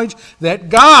acknowledge that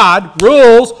God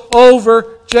rules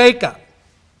over Jacob.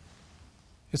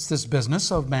 It's this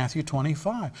business of Matthew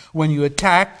 25. When you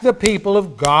attack the people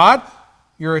of God,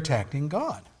 you're attacking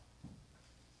God.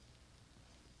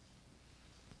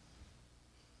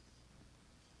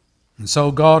 And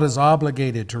so God is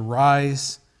obligated to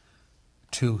rise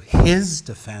to his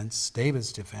defense,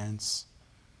 David's defense,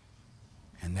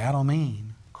 and that'll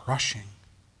mean crushing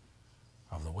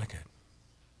of the wicked.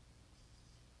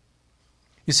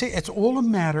 You see, it's all a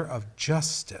matter of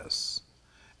justice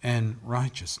and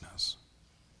righteousness.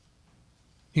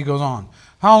 He goes on,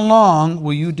 how long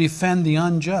will you defend the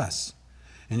unjust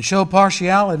and show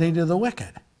partiality to the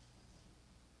wicked?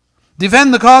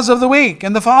 Defend the cause of the weak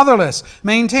and the fatherless.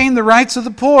 Maintain the rights of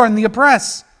the poor and the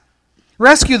oppressed.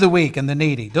 Rescue the weak and the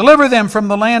needy. Deliver them from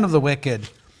the land of the wicked.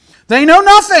 They know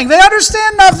nothing. They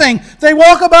understand nothing. They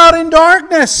walk about in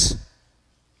darkness.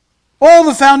 All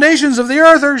the foundations of the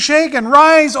earth are shaken.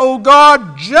 Rise, O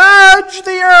God, judge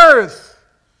the earth.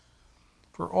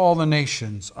 For all the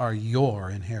nations are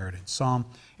your inheritance. Psalm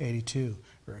 82,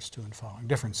 verse 2 and following.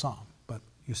 Different psalm, but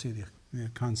you see the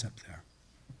concept there.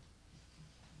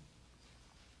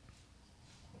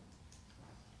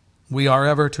 We are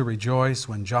ever to rejoice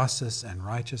when justice and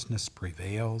righteousness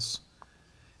prevails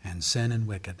and sin and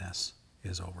wickedness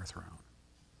is overthrown.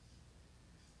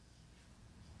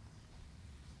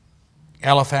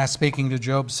 Eliphaz, speaking to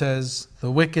Job, says,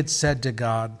 the wicked said to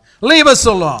God, leave us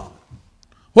alone.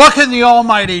 What can the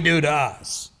Almighty do to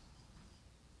us?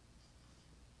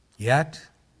 Yet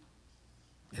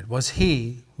it was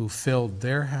He who filled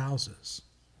their houses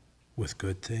with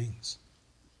good things.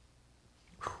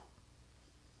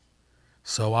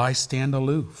 So I stand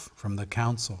aloof from the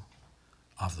counsel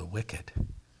of the wicked.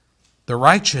 The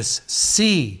righteous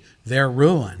see their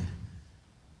ruin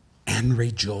and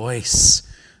rejoice.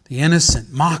 The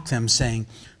innocent mock them, saying,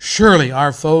 surely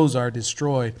our foes are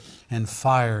destroyed, and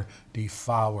fire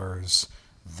devours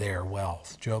their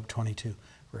wealth. Job 22,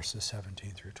 verses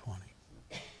 17 through 20.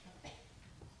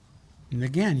 And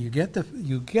again, you get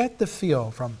the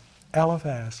feel from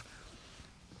Eliphaz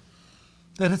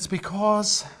that it's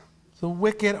because the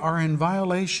wicked are in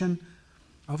violation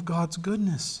of God's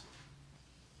goodness.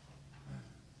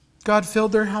 God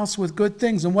filled their house with good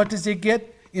things. And what does He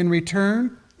get in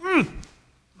return?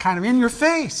 Kind of in your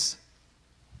face.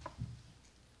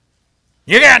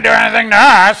 You can't do anything to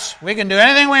us. We can do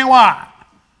anything we want.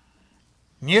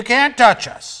 You can't touch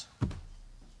us.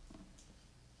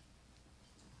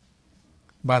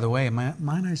 By the way,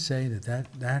 might I say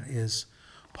that is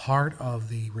part of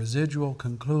the residual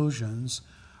conclusions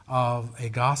of a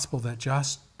gospel that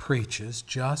just preaches,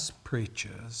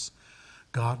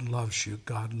 God loves you,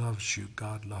 God loves you,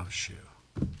 God loves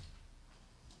you.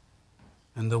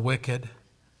 And the wicked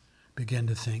begin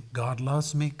to think, God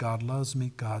loves me, God loves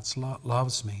me, God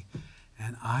loves me,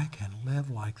 and I can live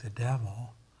like the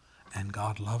devil, and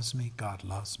God loves me, God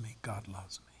loves me, God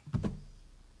loves me.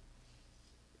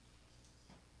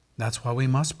 That's why we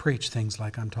must preach things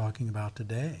like I'm talking about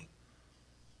today.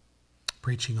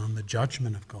 Preaching on the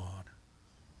judgment of God,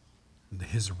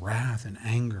 His wrath and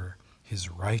anger,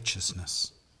 His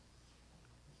righteousness.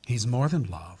 He's more than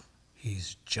love.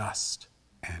 He's just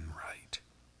and right.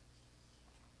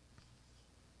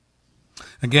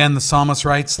 Again, the psalmist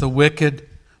writes, the wicked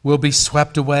will be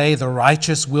swept away, the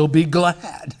righteous will be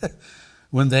glad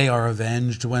when they are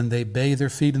avenged, when they bathe their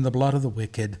feet in the blood of the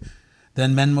wicked.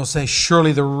 Then men will say,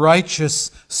 surely the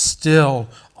righteous still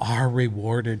are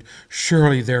rewarded.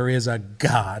 Surely there is a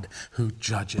God who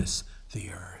judges the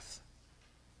earth.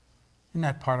 Isn't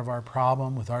that part of our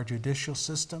problem with our judicial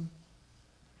system?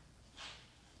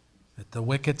 That the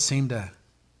wicked seem to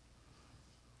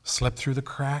slip through the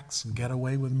cracks and get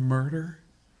away with murder,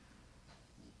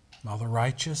 while the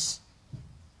righteous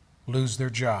lose their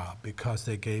job because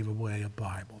they gave away a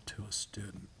Bible to a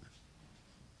student.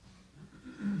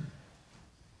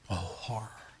 Oh, horror.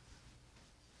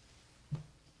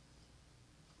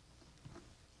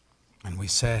 And we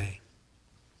say,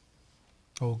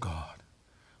 oh God,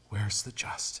 where's the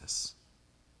justice?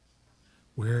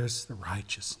 Where's the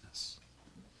righteousness?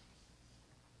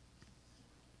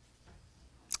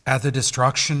 At the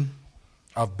destruction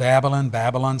of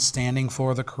Babylon standing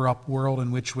for the corrupt world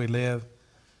in which we live,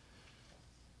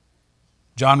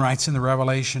 John writes in the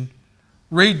Revelation,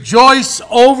 rejoice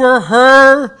over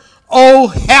her, O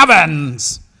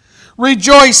heavens!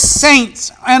 Rejoice, saints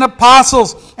and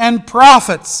apostles and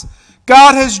prophets.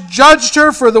 God has judged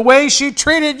her for the way she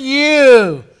treated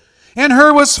you. In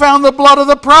her was found the blood of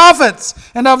the prophets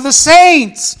and of the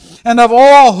saints and of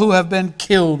all who have been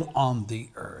killed on the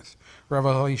earth.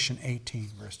 Revelation 18,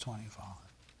 verse 25.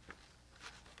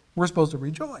 We're supposed to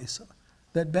rejoice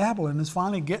that Babylon is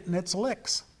finally getting its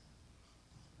licks.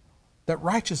 That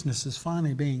righteousness is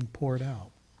finally being poured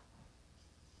out.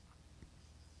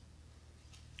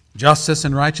 Justice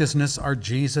and righteousness are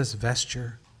Jesus'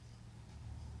 vesture.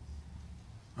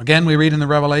 Again, we read in the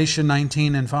Revelation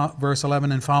 19 and verse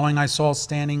 11 and following, I saw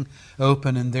standing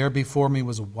open, and there before me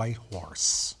was a white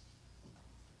horse,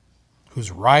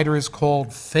 whose rider is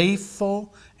called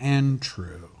Faithful and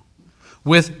True.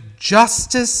 With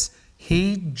justice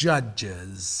he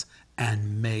judges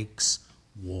and makes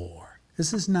war.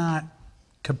 This is not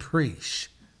capricious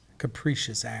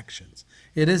actions.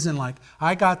 It isn't like,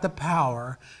 I got the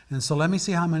power, and so let me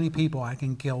see how many people I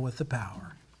can kill with the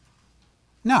power.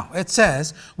 No, it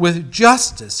says, with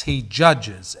justice he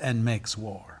judges and makes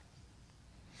war.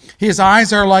 His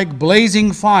eyes are like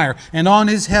blazing fire, and on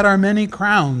his head are many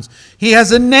crowns. He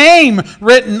has a name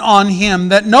written on him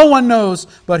that no one knows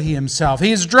but he himself.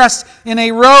 He is dressed in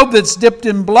a robe that's dipped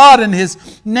in blood, and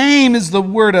his name is the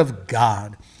Word of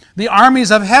God. The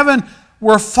armies of heaven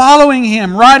were following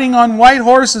him, riding on white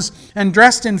horses and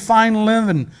dressed in fine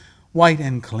linen, white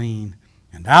and clean.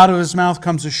 And out of his mouth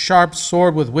comes a sharp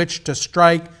sword with which to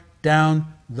strike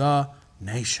down the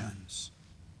nations.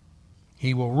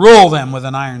 He will rule them with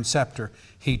an iron scepter.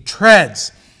 He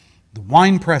treads the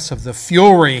winepress of the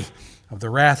fury of the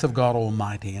wrath of God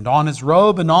Almighty. And on his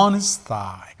robe and on his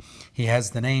thigh he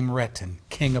has the name written,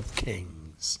 King of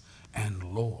Kings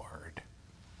and Lord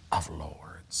of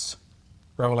Lords.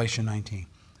 Revelation 19,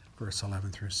 verse 11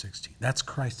 through 16. That's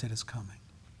Christ that is coming.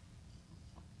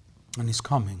 And he's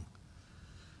coming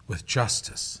with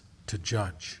justice to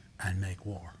judge and make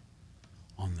war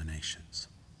on the nations.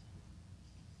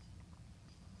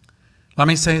 Let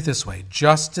me say it this way.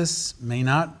 Justice may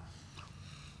not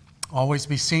always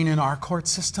be seen in our court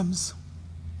systems.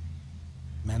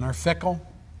 Men are fickle.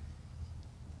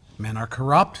 Men are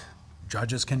corrupt.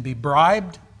 Judges can be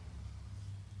bribed,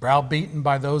 browbeaten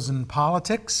by those in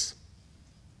politics.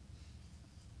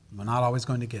 We're not always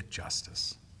going to get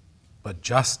justice. But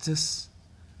justice,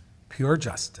 pure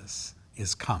justice,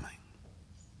 is coming.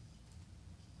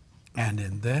 And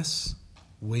in this,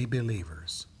 we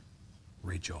believers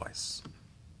rejoice.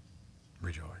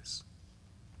 Rejoice.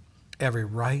 Every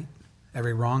wrong,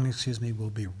 will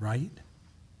be right,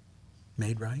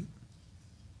 made right.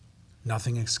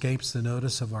 Nothing escapes the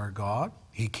notice of our God.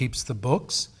 He keeps the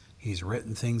books. He's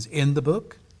written things in the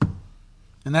book.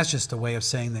 And that's just a way of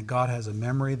saying that God has a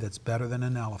memory that's better than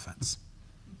an elephant's.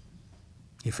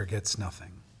 He forgets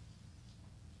nothing.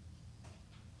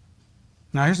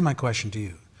 Now, here's my question to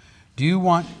you. Do you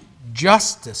want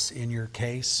justice in your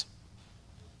case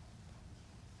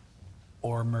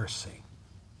or mercy?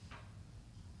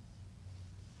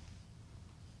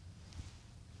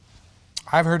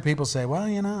 I've heard people say, well,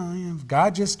 if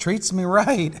God just treats me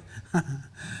right,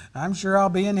 I'm sure I'll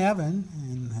be in heaven.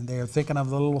 And they're thinking of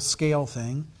the little scale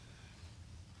thing.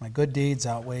 My good deeds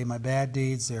outweigh my bad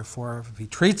deeds. Therefore, if he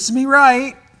treats me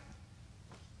right,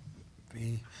 if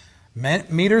he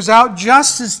meters out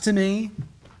justice to me,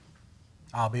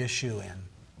 I'll be a shoo-in.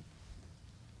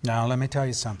 Now, let me tell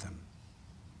you something.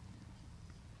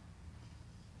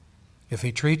 If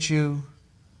he treats you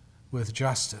with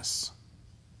justice,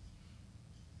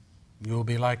 you'll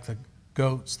be like the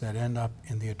goats that end up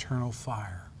in the eternal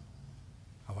fire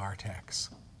of our text.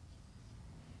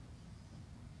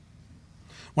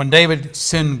 When David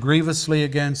sinned grievously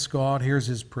against God, here's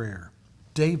his prayer.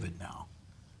 David now,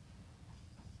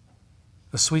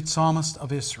 the sweet psalmist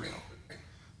of Israel,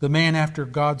 the man after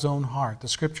God's own heart. The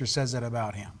scripture says that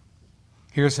about him.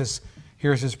 Here's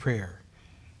his prayer.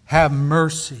 Have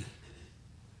mercy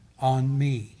on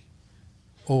me,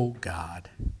 O God,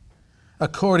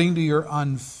 according to your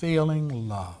unfailing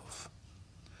love.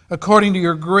 According to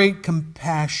your great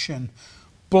compassion,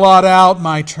 blot out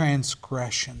my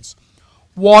transgressions.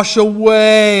 Wash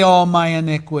away all my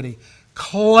iniquity.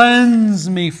 Cleanse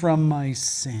me from my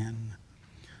sin.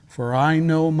 For I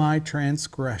know my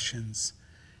transgressions,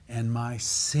 and my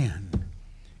sin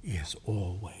is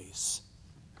always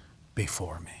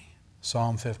before me.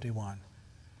 Psalm 51,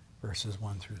 verses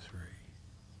 1 through 3.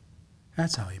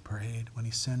 That's how he prayed when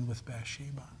he sinned with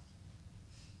Bathsheba.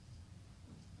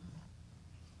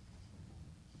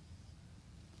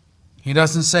 He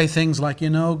doesn't say things like,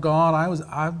 God,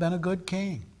 I've been a good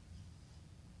king.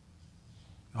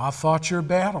 I've fought your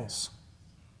battles.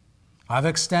 I've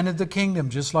extended the kingdom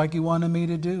just like you wanted me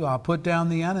to do. I'll put down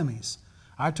the enemies.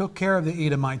 I took care of the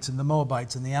Edomites and the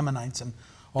Moabites and the Ammonites and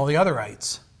all the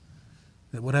otherites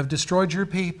that would have destroyed your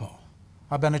people.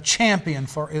 I've been a champion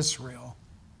for Israel.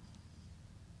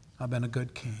 I've been a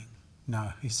good king.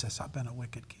 No, he says, I've been a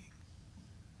wicked king.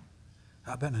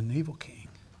 I've been an evil king.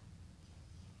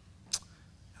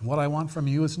 And what I want from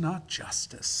you is not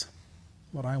justice.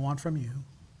 What I want from you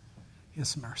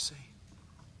is mercy.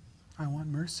 I want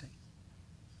mercy.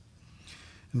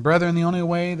 And brethren, the only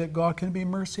way that God can be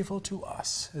merciful to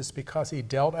us is because he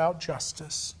dealt out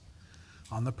justice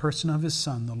on the person of his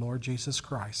Son, the Lord Jesus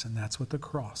Christ. And that's what the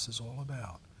cross is all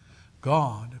about.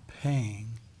 God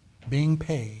being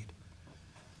paid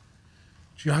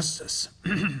justice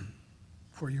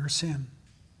for your sin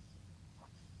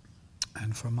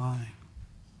and for mine.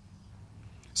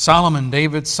 Solomon,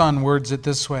 David's son, words it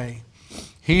this way.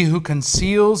 He who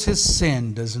conceals his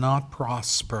sin does not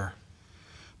prosper,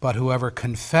 but whoever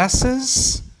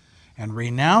confesses and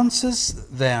renounces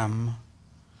them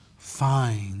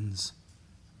finds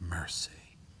mercy.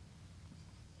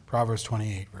 Proverbs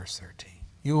 28, verse 13.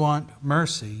 You want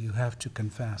mercy, you have to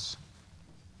confess.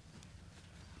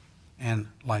 And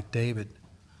like David,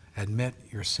 admit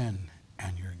your sin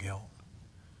and your guilt.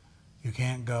 You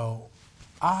can't go,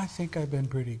 I think I've been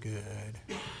pretty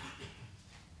good.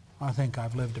 I think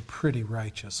I've lived a pretty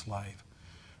righteous life.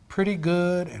 Pretty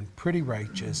good and pretty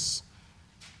righteous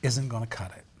isn't going to cut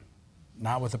it.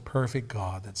 Not with a perfect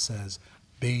God that says,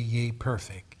 be ye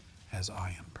perfect as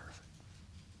I am perfect.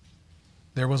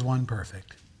 There was one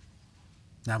perfect.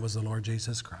 That was the Lord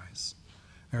Jesus Christ.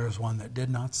 There was one that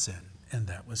did not sin, and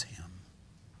that was him.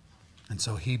 And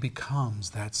so he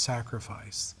becomes that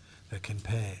sacrifice that can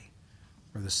pay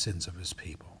for the sins of his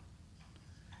people.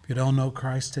 If you don't know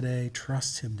Christ today,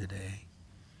 trust him today.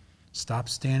 Stop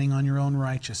standing on your own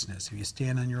righteousness. If you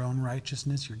stand on your own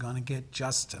righteousness, you're going to get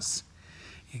justice.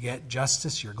 You get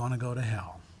justice, you're going to go to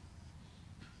hell.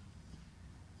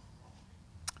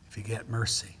 If you get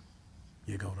mercy,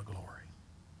 you go to glory.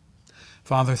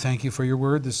 Father, thank you for your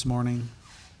word this morning.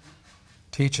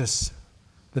 Teach us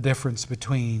the difference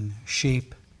between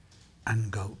sheep and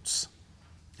goats.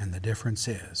 And the difference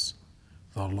is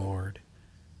the Lord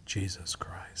Jesus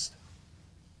Christ.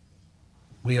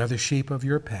 We are the sheep of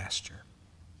your pasture.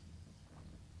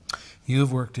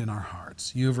 You've worked in our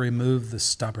hearts. You've removed the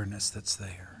stubbornness that's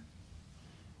there.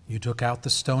 You took out the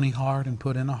stony heart and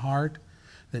put in a heart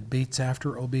that beats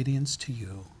after obedience to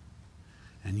you.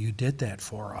 And you did that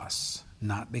for us,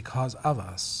 not because of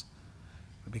us,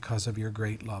 but because of your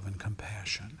great love and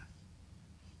compassion.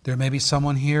 There may be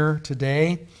someone here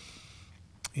today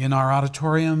in our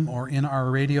auditorium or in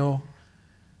our radio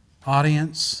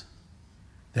audience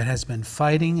that has been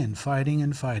fighting and fighting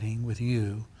and fighting with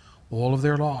you all of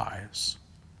their lives.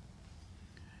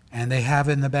 And they have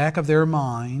in the back of their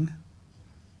mind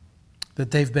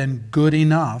that they've been good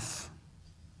enough,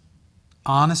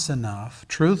 honest enough,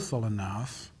 truthful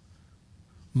enough,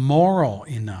 moral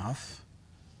enough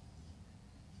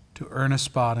to earn a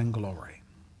spot in glory.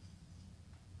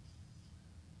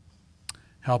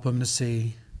 Help them to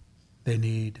see they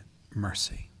need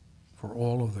mercy for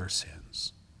all of their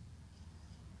sins.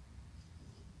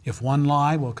 If one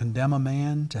lie will condemn a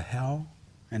man to hell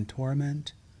and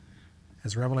torment,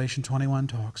 as Revelation 21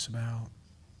 talks about,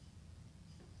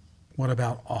 what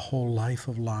about a whole life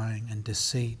of lying and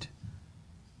deceit?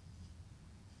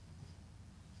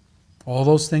 All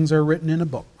those things are written in a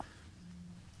book.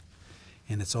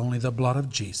 And it's only the blood of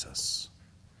Jesus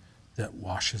that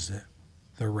washes it,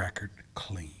 the record,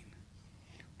 clean.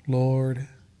 Lord,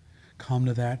 come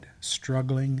to that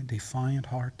struggling, defiant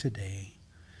heart today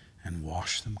and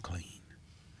wash them clean.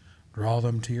 Draw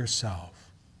them to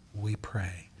yourself, we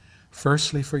pray.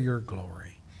 Firstly, for your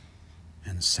glory,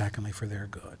 and secondly, for their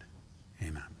good.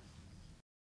 Amen.